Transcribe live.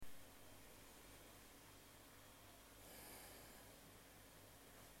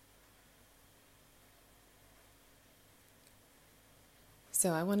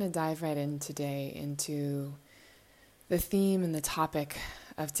So I want to dive right in today into the theme and the topic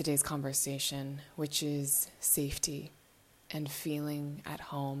of today's conversation, which is safety and feeling at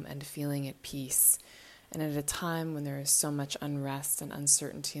home and feeling at peace. And at a time when there is so much unrest and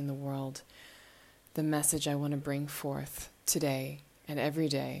uncertainty in the world, the message I want to bring forth today and every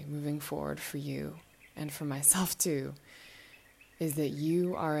day moving forward for you and for myself too is that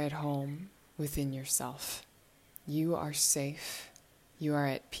you are at home within yourself. You are safe. You are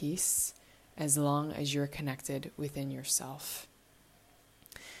at peace as long as you're connected within yourself.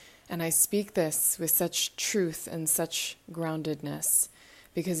 And I speak this with such truth and such groundedness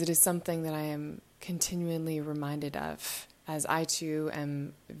because it is something that I am continually reminded of, as I too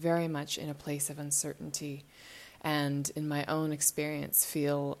am very much in a place of uncertainty and in my own experience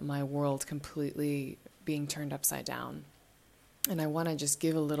feel my world completely being turned upside down. And I want to just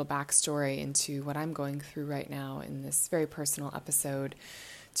give a little backstory into what I'm going through right now in this very personal episode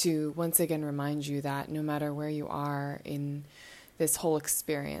to once again remind you that no matter where you are in this whole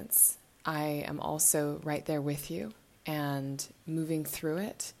experience, I am also right there with you and moving through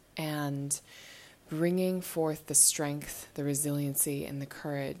it and bringing forth the strength, the resiliency, and the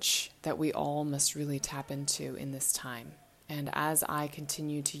courage that we all must really tap into in this time. And as I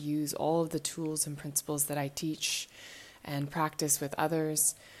continue to use all of the tools and principles that I teach and practice with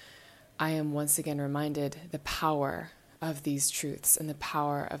others, I am once again reminded the power of these truths and the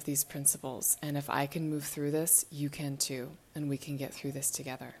power of these principles. And if I can move through this, you can too, and we can get through this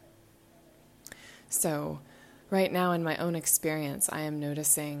together. So right now in my own experience, I am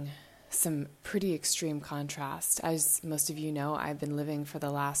noticing some pretty extreme contrast. As most of you know, I've been living for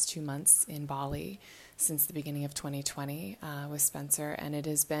the last 2 months in Bali since the beginning of 2020 with Spencer, and it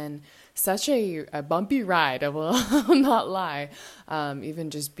has been such a bumpy ride, I will not lie,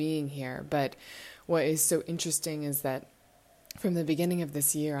 even just being here. But what is so interesting is that from the beginning of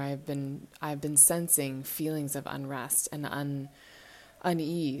this year, I've been sensing feelings of unrest and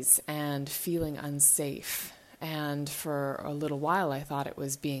unease and feeling unsafe. And for a little while, I thought it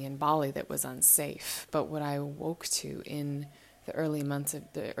was being in Bali that was unsafe. But what I woke to in the early month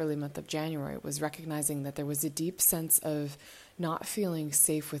of January was recognizing that there was a deep sense of not feeling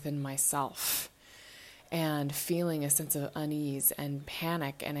safe within myself and feeling a sense of unease and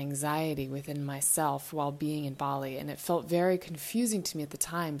panic and anxiety within myself while being in Bali. And it felt very confusing to me at the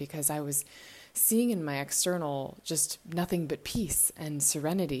time because I was seeing in my external just nothing but peace and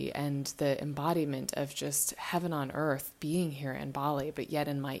serenity and the embodiment of just heaven on earth being here in Bali. But yet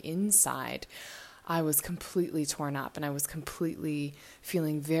in my inside, I was completely torn up and I was completely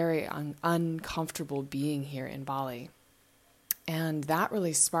feeling very uncomfortable being here in Bali. And that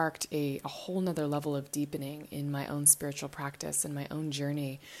really sparked a whole nother level of deepening in my own spiritual practice and my own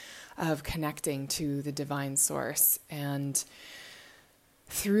journey of connecting to the divine source. And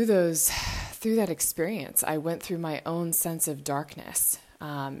through that experience, I went through my own sense of darkness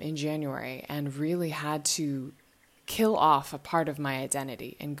in January and really had to kill off a part of my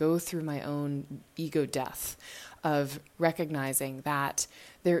identity and go through my own ego death of recognizing that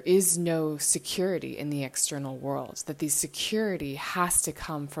there is no security in the external world, that the security has to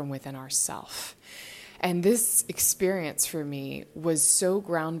come from within ourselves. And this experience for me was so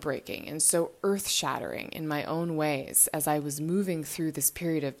groundbreaking and so earth-shattering in my own ways as I was moving through this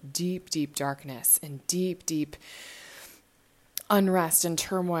period of deep, deep darkness and deep, deep unrest and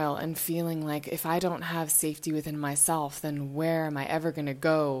turmoil and feeling like if I don't have safety within myself, then where am I ever going to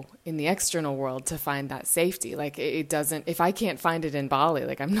go in the external world to find that safety? Like if I can't find it in Bali,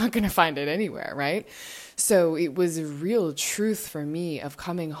 like I'm not going to find it anywhere, right? So it was a real truth for me of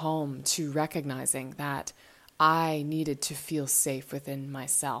coming home to recognizing that I needed to feel safe within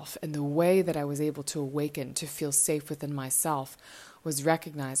myself. And the way that I was able to awaken to feel safe within myself was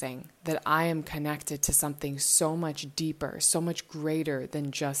recognizing that I am connected to something so much deeper, so much greater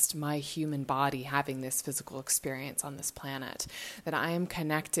than just my human body having this physical experience on this planet, that I am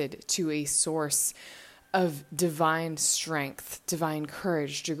connected to a source of divine strength, divine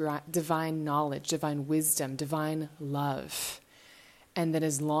courage, divine knowledge, divine wisdom, divine love. And that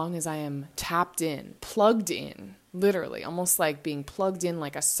as long as I am tapped in, plugged in, literally, almost like being plugged in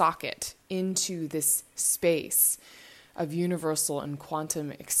like a socket into this space of universal and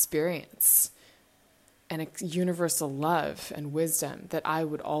quantum experience and universal love and wisdom, that I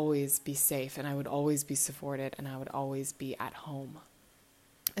would always be safe and I would always be supported and I would always be at home.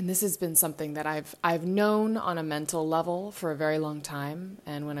 And this has been something that I've known on a mental level for a very long time.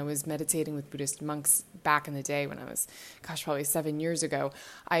 And when I was meditating with Buddhist monks back in the day, when I was, probably 7 years ago,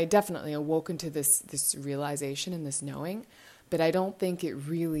 I definitely awoken to this realization and this knowing. But I don't think it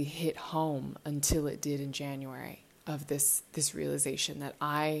really hit home until it did in January. of this realization that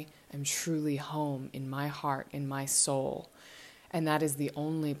I am truly home in my heart, in my soul. And that is the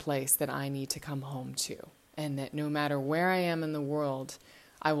only place that I need to come home to. And that no matter where I am in the world,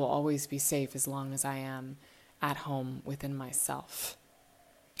 I will always be safe as long as I am at home within myself.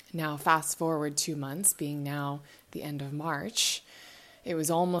 Now, fast forward 2 months, being now the end of March, it was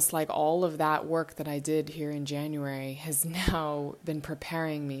almost like all of that work that I did here in January has now been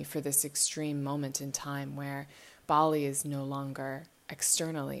preparing me for this extreme moment in time where Bali is no longer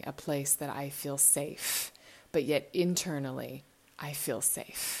externally a place that I feel safe, but yet internally I feel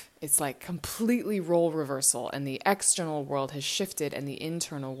safe. It's like completely role reversal, and the external world has shifted and the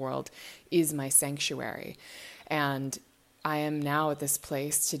internal world is my sanctuary. And I am now at this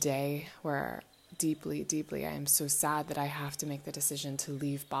place today where deeply, deeply, I am so sad that I have to make the decision to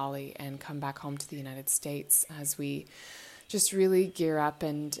leave Bali and come back home to the United States as we just really gear up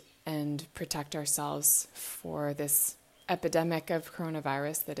and protect ourselves for this epidemic of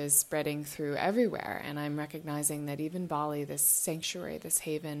coronavirus that is spreading through everywhere. And I'm recognizing that even Bali, this sanctuary, this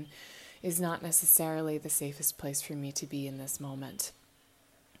haven, is not necessarily the safest place for me to be in this moment.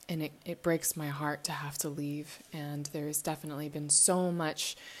 And it breaks my heart to have to leave. And there has definitely been so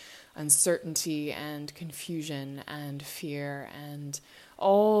much uncertainty and confusion and fear and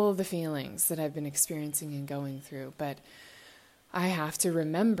all the feelings that I've been experiencing and going through. But I have to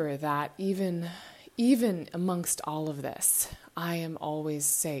remember that even amongst all of this, I am always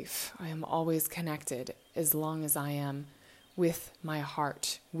safe. I am always connected as long as I am with my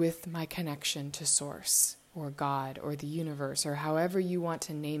heart, with my connection to Source or God or the universe or however you want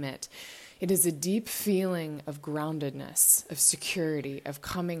to name it. It is a deep feeling of groundedness, of security, of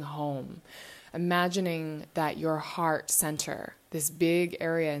coming home. Imagining that your heart center, this big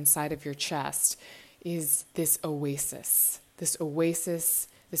area inside of your chest, is this oasis,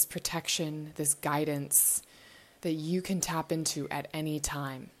 this protection, this guidance that you can tap into at any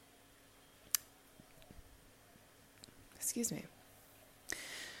time. Excuse me.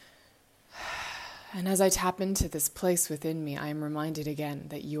 And as I tap into this place within me, I am reminded again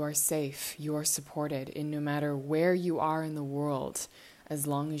that you are safe, you are supported in no matter where you are in the world, as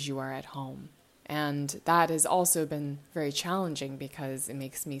long as you are at home. And that has also been very challenging because it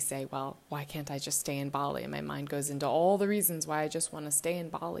makes me say, well, why can't I just stay in Bali? And my mind goes into all the reasons why I just want to stay in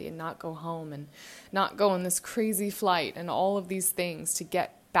Bali and not go home and not go on this crazy flight and all of these things to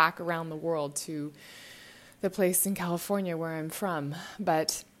get back around the world to the place in California where I'm from.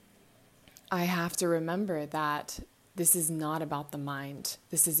 But I have to remember that this is not about the mind.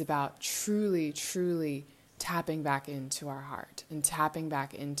 This is about truly, truly tapping back into our heart and tapping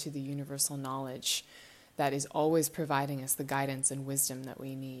back into the universal knowledge that is always providing us the guidance and wisdom that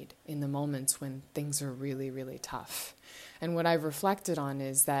we need in the moments when things are really, really tough. And what I've reflected on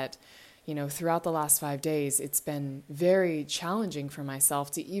is that, throughout the last 5 days, it's been very challenging for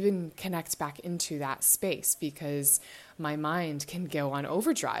myself to even connect back into that space because my mind can go on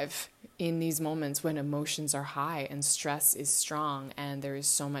overdrive in these moments when emotions are high and stress is strong and there is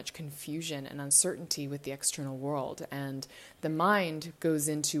so much confusion and uncertainty with the external world. And the mind goes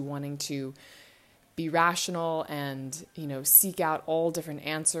into wanting to be rational and, seek out all different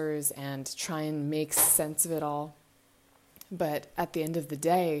answers and try and make sense of it all. But at the end of the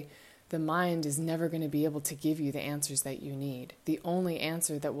day, the mind is never going to be able to give you the answers that you need. The only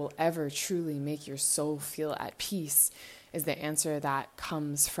answer that will ever truly make your soul feel at peace is the answer that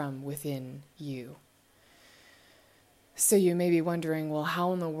comes from within you. So you may be wondering, well,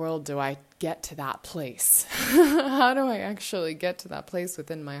 how in the world do I get to that place? How do I actually get to that place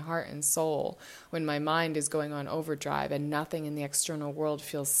within my heart and soul when my mind is going on overdrive and nothing in the external world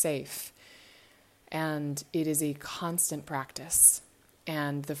feels safe? And it is a constant practice.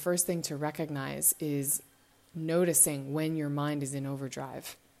 And the first thing to recognize is noticing when your mind is in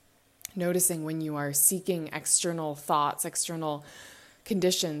overdrive. Noticing when you are seeking external thoughts, external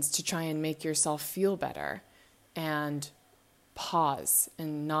conditions to try and make yourself feel better. And pause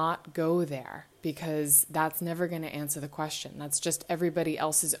and not go there because that's never going to answer the question. That's just everybody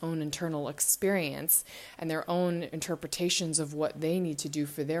else's own internal experience and their own interpretations of what they need to do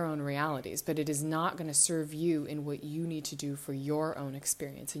for their own realities. But it is not going to serve you in what you need to do for your own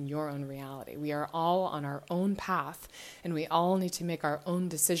experience and your own reality. We are all on our own path and we all need to make our own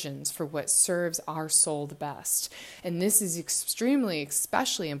decisions for what serves our soul the best. And this is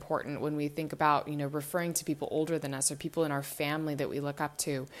especially important when we think about, referring to people older than us or people in our family that we look up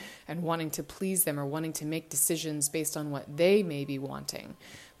to and wanting to please them or wanting to make decisions based on what they may be wanting.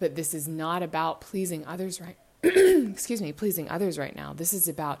 But this is not about pleasing others pleasing others right now. This is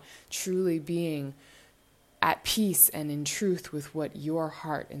about truly being at peace and in truth with what your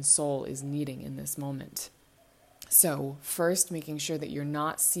heart and soul is needing in this moment. So first, making sure that you're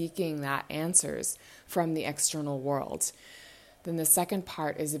not seeking that answers from the external world. Then the second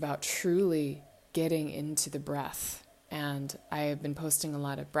part is about truly getting into the breath. And I have been posting a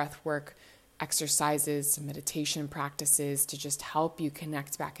lot of breath work exercises, meditation practices to just help you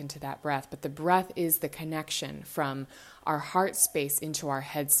connect back into that breath. But the breath is the connection from our heart space into our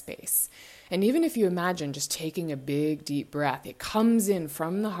head space. And even if you imagine just taking a big, deep breath, it comes in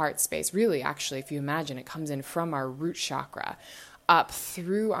from the heart space. Really, actually, if you imagine, it comes in from our root chakra, up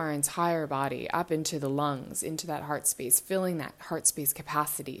through our entire body, up into the lungs, into that heart space, filling that heart space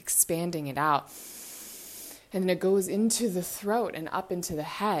capacity, expanding it out. And then it goes into the throat and up into the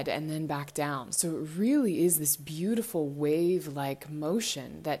head and then back down. So it really is this beautiful wave-like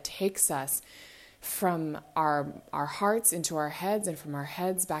motion that takes us from our hearts into our heads and from our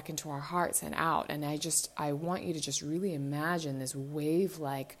heads back into our hearts and out. And I want you to just really imagine this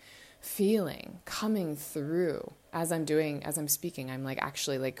wave-like feeling coming through. As I'm speaking, I'm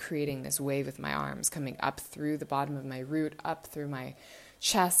actually creating this wave with my arms coming up through the bottom of my root, up through my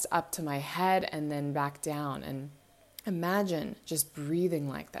chest, up to my head, and then back down. And imagine just breathing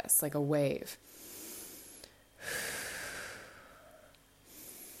like this, like a wave.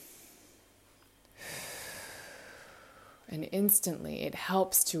 And instantly it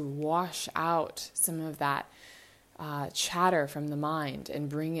helps to wash out some of that chatter from the mind and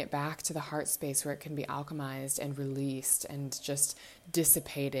bring it back to the heart space where it can be alchemized and released and just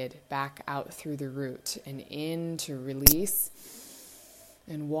dissipated back out through the root and in to release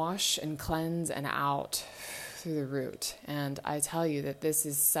and wash and cleanse and out through the root. And I tell you that this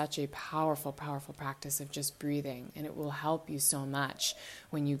is such a powerful, powerful practice of just breathing, and it will help you so much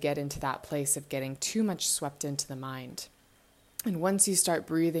when you get into that place of getting too much swept into the mind. And once you start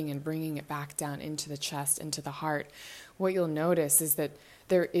breathing and bringing it back down into the chest, into the heart, what you'll notice is that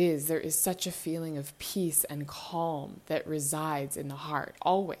there is such a feeling of peace and calm that resides in the heart,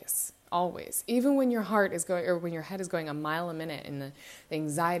 always. Always. Even when your heart is going, or when your head is going a mile a minute, and the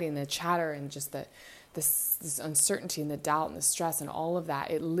anxiety and the chatter and just this uncertainty and the doubt and the stress and all of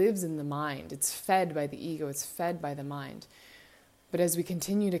that, it lives in the mind. It's fed by the ego. It's fed by the mind. But as we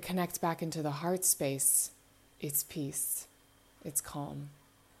continue to connect back into the heart space, it's peace. It's calm.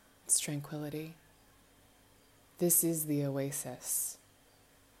 It's tranquility. This is the oasis.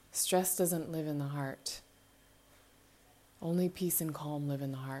 Stress doesn't live in the heart. Only peace and calm live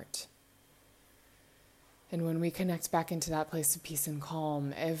in the heart. And when we connect back into that place of peace and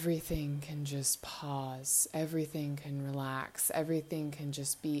calm, everything can just pause. Everything can relax. Everything can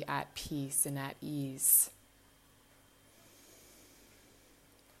just be at peace and at ease.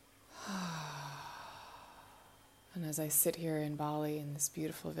 And as I sit here in Bali in this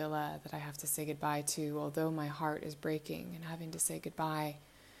beautiful villa that I have to say goodbye to, although my heart is breaking and having to say goodbye,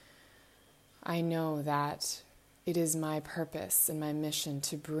 I know that it is my purpose and my mission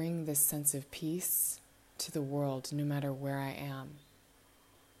to bring this sense of peace to the world, no matter where I am.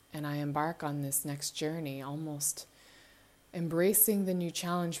 And I embark on this next journey, almost embracing the new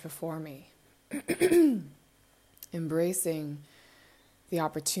challenge before me, embracing the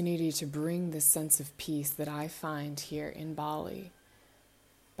opportunity to bring this sense of peace that I find here in Bali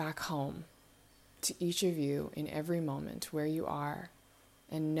back home to each of you in every moment where you are,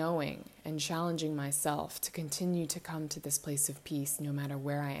 and knowing and challenging myself to continue to come to this place of peace no matter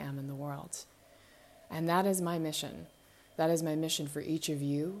where I am in the world. And that is my mission. That is my mission for each of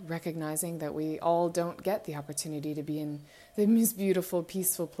you, recognizing that we all don't get the opportunity to be in the most beautiful,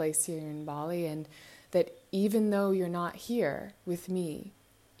 peaceful place here in Bali, and that even though you're not here with me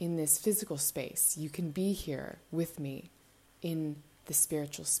in this physical space, you can be here with me in the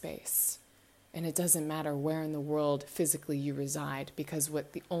spiritual space. And it doesn't matter where in the world physically you reside, because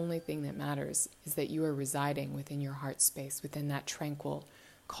the only thing that matters is that you are residing within your heart space, within that tranquil,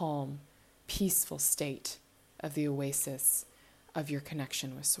 calm, peaceful state of the oasis of your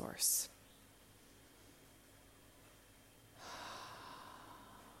connection with Source.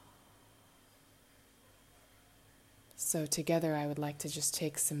 So together I would like to just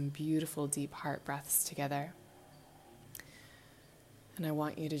take some beautiful deep heart breaths together. And I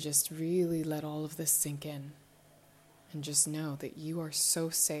want you to just really let all of this sink in and just know that you are so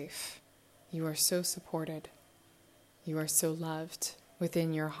safe. You are so supported. You are so loved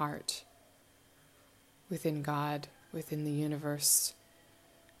within your heart, within God, within the universe,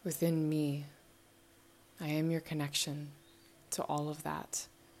 within me. I am your connection to all of that.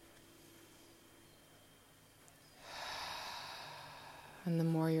 And the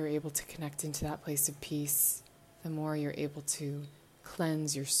more you're able to connect into that place of peace, the more you're able to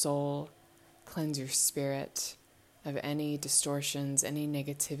cleanse your soul, cleanse your spirit of any distortions, any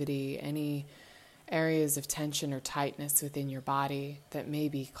negativity, areas of tension or tightness within your body that may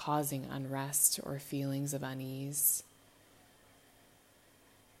be causing unrest or feelings of unease.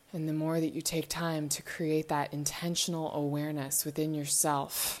 And the more that you take time to create that intentional awareness within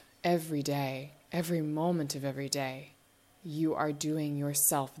yourself every day, every moment of every day, you are doing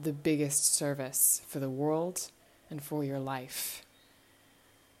yourself the biggest service for the world and for your life.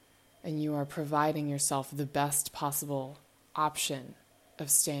 And you are providing yourself the best possible option of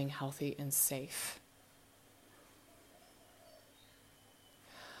staying healthy and safe.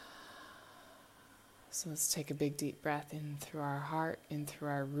 So let's take a big deep breath in through our heart, in through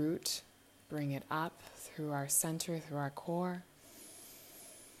our root, bring it up through our center, through our core,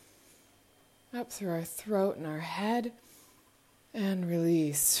 up through our throat and our head, and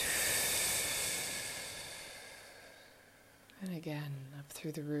release. And again, up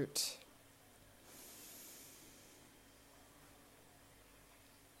through the root.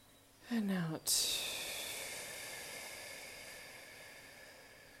 And out.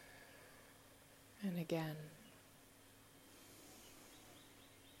 And again.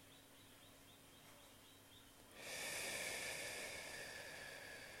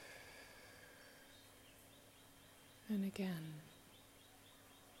 And again.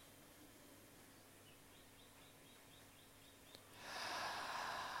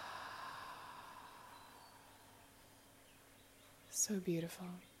 So beautiful.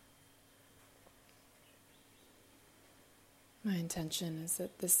 My intention is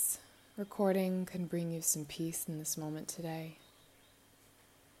that this recording can bring you some peace in this moment today.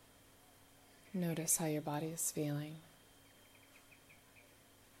 Notice how your body is feeling.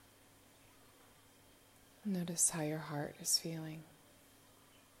 Notice how your heart is feeling.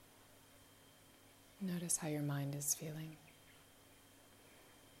 Notice how your mind is feeling.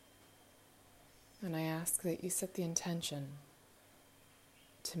 And I ask that you set the intention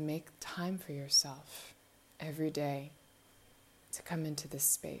to make time for yourself every day to come into this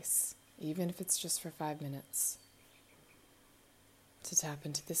space, even if it's just for 5 minutes, to tap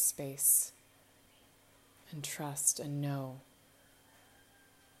into this space and trust and know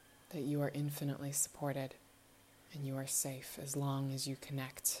that you are infinitely supported and you are safe as long as you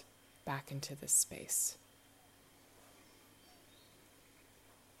connect back into this space.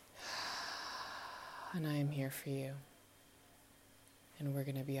 And I am here for you. And we're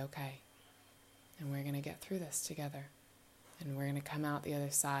going to be okay. And we're going to get through this together. And we're going to come out the other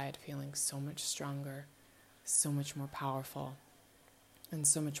side feeling so much stronger, so much more powerful, and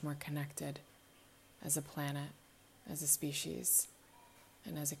so much more connected as a planet, as a species,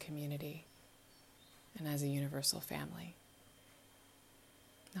 and as a community, and as a universal family.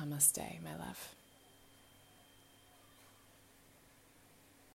 Namaste, my love.